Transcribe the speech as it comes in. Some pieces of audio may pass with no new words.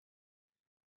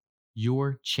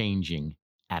You're changing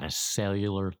at a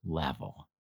cellular level.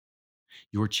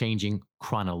 You're changing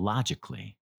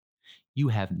chronologically. You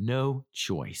have no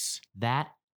choice. That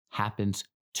happens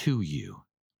to you.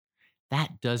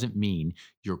 That doesn't mean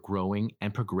you're growing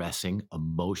and progressing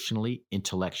emotionally,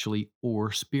 intellectually,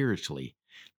 or spiritually.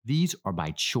 These are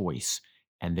by choice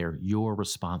and they're your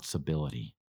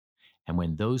responsibility. And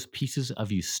when those pieces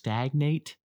of you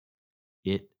stagnate,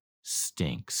 it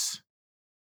stinks.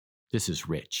 This is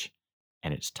Rich,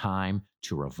 and it's time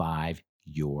to revive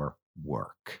your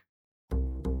work.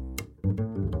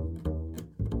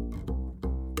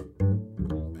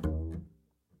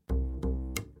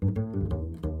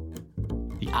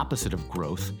 The opposite of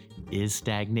growth is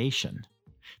stagnation.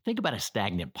 Think about a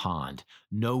stagnant pond,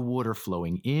 no water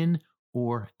flowing in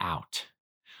or out.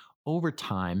 Over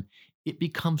time, it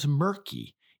becomes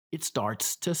murky. It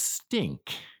starts to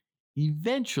stink.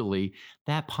 Eventually,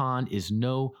 that pond is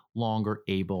no longer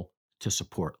able to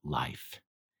support life.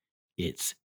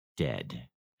 It's dead.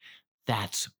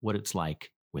 That's what it's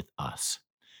like with us.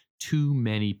 Too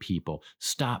many people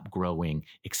stop growing,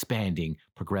 expanding,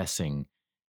 progressing,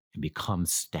 and become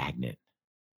stagnant.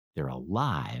 They're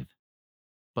alive,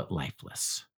 but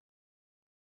lifeless.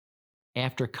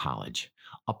 After college,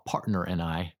 a partner and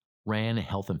I ran a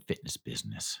health and fitness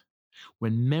business.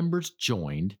 When members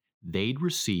joined, they'd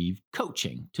receive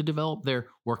coaching to develop their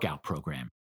workout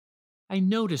program. I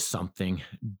noticed something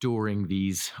during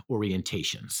these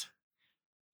orientations.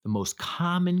 The most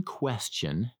common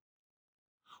question: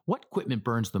 what equipment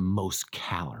burns the most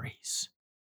calories?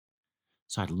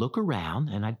 So I'd look around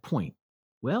and I'd point,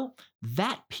 well,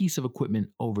 that piece of equipment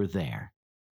over there,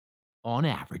 on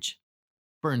average,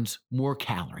 burns more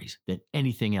calories than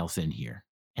anything else in here.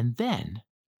 And then,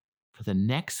 for the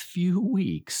next few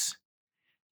weeks,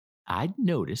 I'd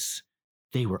notice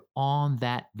they were on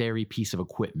that very piece of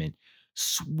equipment,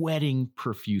 sweating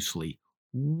profusely,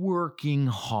 working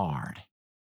hard,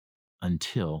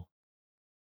 until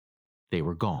they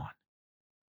were gone.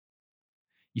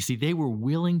 You see, they were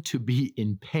willing to be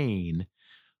in pain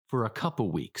for a couple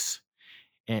weeks,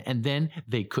 and then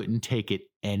they couldn't take it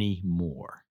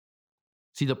anymore.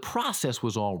 See, the process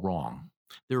was all wrong.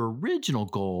 Their original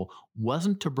goal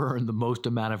wasn't to burn the most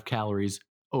amount of calories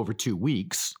over 2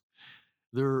 weeks.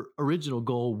 Their original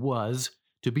goal was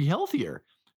to be healthier,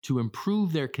 to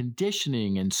improve their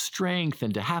conditioning and strength,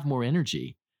 and to have more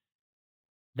energy.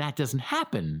 That doesn't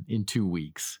happen in 2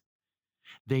 weeks.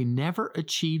 They never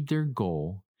achieved their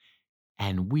goal,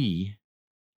 and we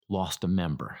lost a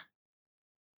member.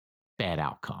 Bad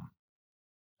outcome.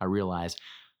 I realized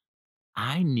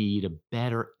I need a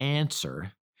better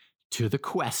answer to the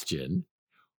question,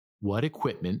 what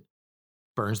equipment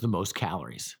burns the most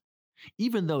calories?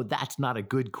 Even though that's not a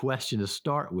good question to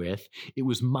start with, it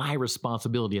was my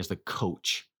responsibility as the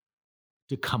coach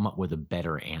to come up with a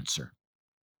better answer.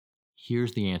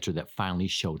 Here's the answer that finally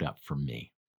showed up for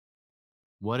me.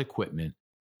 What equipment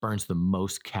burns the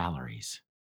most calories?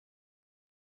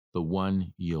 The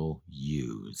one you'll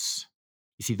use.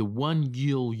 You see, the one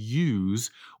you'll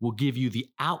use will give you the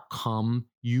outcome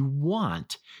you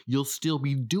want. You'll still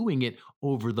be doing it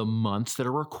over the months that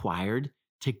are required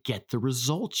to get the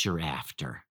results you're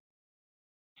after.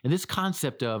 And this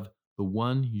concept of the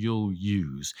one you'll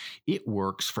use, it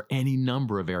works for any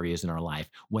number of areas in our life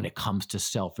when it comes to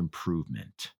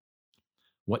self-improvement.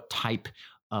 What type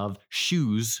of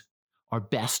shoes are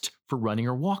best for running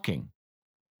or walking?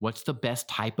 What's the best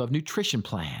type of nutrition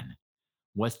plan?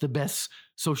 What's the best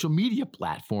social media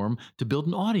platform to build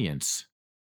an audience?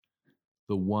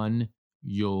 The one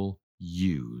you'll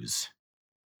use.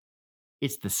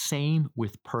 It's the same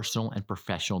with personal and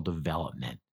professional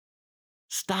development.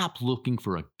 Stop looking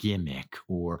for a gimmick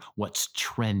or what's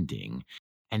trending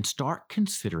and start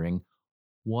considering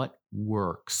what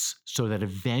works so that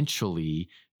eventually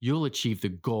you'll achieve the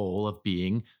goal of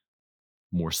being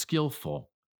more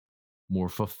skillful, more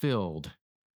fulfilled,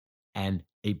 and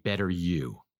a better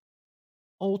you.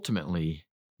 Ultimately,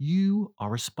 you are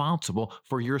responsible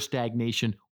for your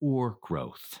stagnation or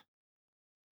growth.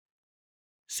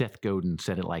 Seth Godin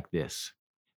said it like this: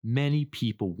 many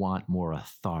people want more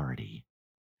authority.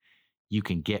 You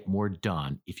can get more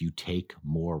done if you take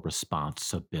more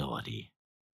responsibility.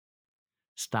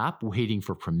 Stop waiting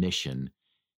for permission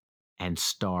and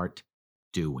start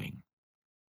doing.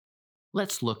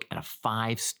 Let's look at a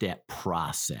 5-step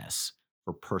process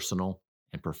for personal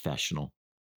and professional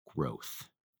growth.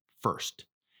 First,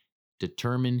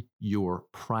 determine your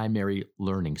primary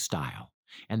learning style.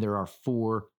 And there are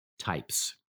 4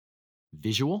 types: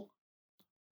 visual,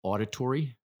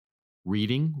 auditory,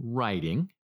 reading, writing,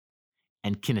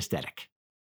 and kinesthetic.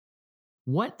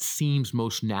 What seems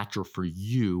most natural for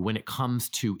you when it comes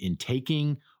to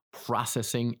intaking,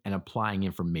 processing, and applying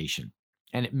information?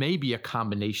 And it may be a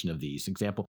combination of these.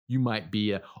 Example, you might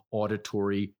be an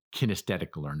auditory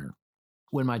kinesthetic learner.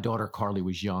 When my daughter Carly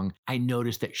was young, I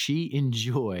noticed that she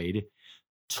enjoyed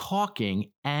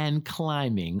talking and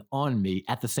climbing on me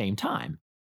at the same time.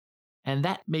 And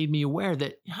that made me aware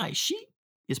that she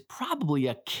is probably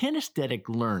a kinesthetic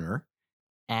learner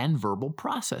and verbal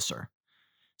processor.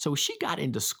 So as she got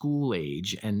into school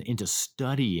age and into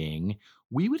studying,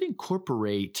 we would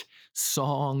incorporate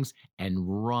songs and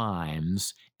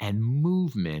rhymes and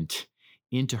movement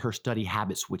into her study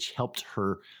habits, which helped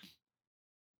her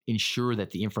ensure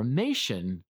that the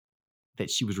information that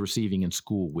she was receiving in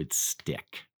school would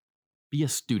stick. Be a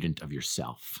student of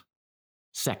yourself.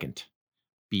 Second,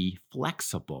 be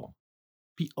flexible.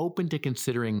 Be open to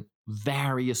considering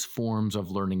various forms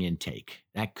of learning intake.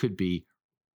 That could be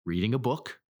reading a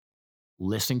book,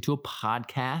 listening to a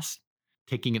podcast,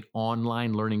 taking an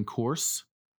online learning course,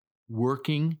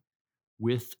 working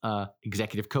with an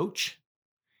executive coach,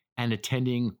 and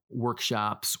attending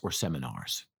workshops or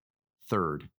seminars.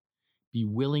 Third, be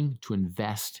willing to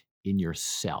invest in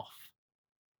yourself.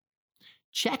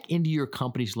 Check into your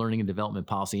company's learning and development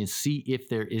policy and see if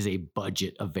there is a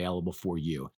budget available for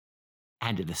you.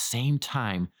 And at the same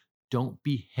time, don't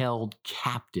be held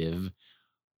captive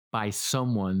by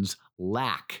someone's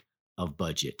lack of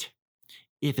budget.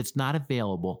 If it's not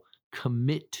available,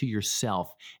 commit to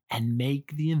yourself and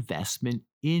make the investment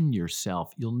in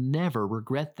yourself. You'll never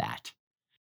regret that.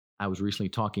 I was recently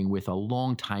talking with a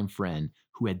longtime friend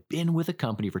who had been with a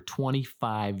company for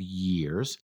 25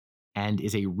 years and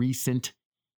is a recent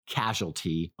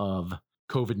casualty of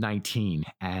COVID-19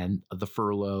 and the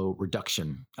furlough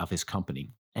reduction of his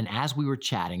company. And as we were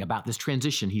chatting about this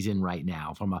transition he's in right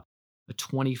now from a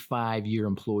 25-year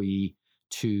employee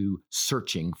to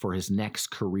searching for his next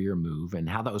career move and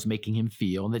how that was making him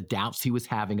feel and the doubts he was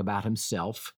having about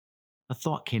himself, a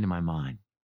thought came to my mind.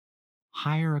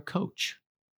 Hire a coach.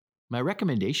 My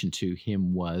recommendation to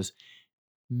him was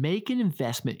make an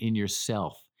investment in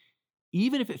yourself.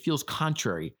 Even if it feels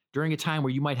contrary, during a time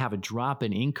where you might have a drop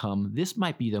in income, this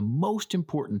might be the most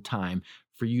important time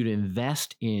for you to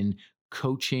invest in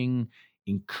coaching,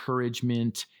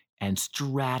 encouragement, and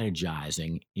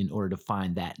strategizing in order to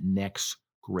find that next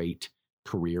great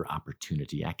career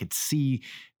opportunity. I could see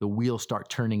the wheels start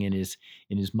turning in his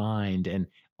mind, and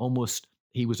almost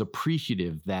he was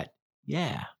appreciative that,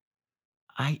 yeah,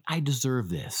 I deserve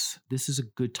this. This is a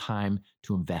good time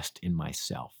to invest in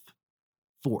myself.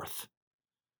 Fourth,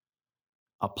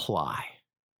 apply.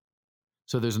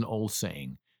 So there's an old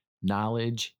saying,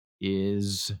 knowledge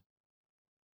is,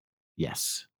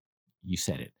 yes, you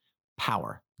said it,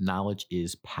 power. Knowledge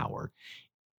is power.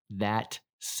 That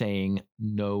saying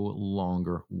no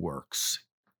longer works.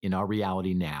 In our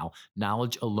reality now,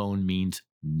 knowledge alone means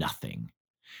nothing.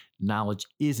 Knowledge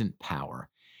isn't power.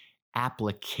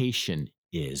 Application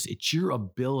is. It's your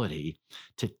ability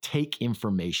to take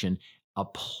information,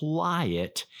 apply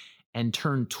it, and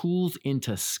turn tools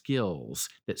into skills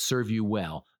that serve you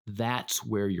well. That's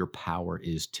where your power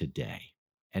is today.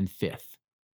 And fifth,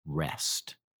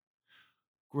 rest.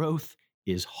 Growth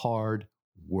is hard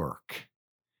work.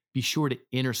 Be sure to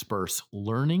intersperse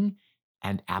learning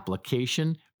and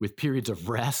application with periods of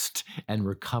rest and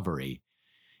recovery.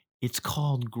 It's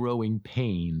called growing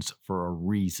pains for a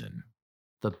reason.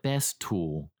 The best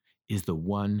tool is the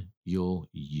one you'll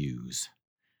use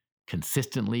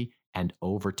consistently and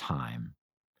over time.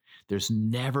 There's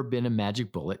never been a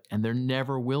magic bullet, and there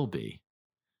never will be.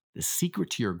 The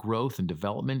secret to your growth and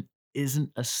development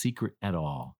isn't a secret at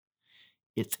all.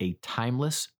 It's a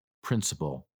timeless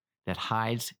principle that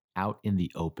hides out in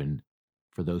the open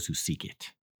for those who seek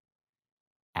it.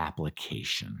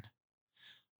 Application.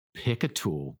 Pick a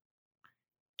tool,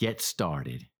 get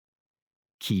started,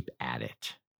 keep at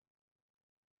it.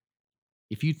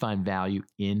 If you'd find value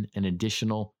in an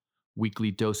additional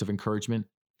weekly dose of encouragement,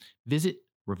 visit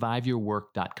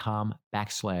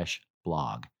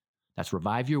reviveyourwork.com/blog. That's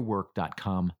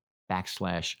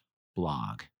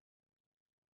reviveyourwork.com/blog.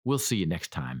 We'll see you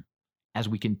next time as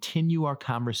we continue our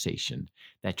conversation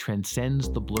that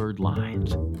transcends the blurred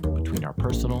lines between our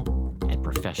personal and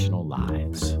professional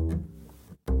lives.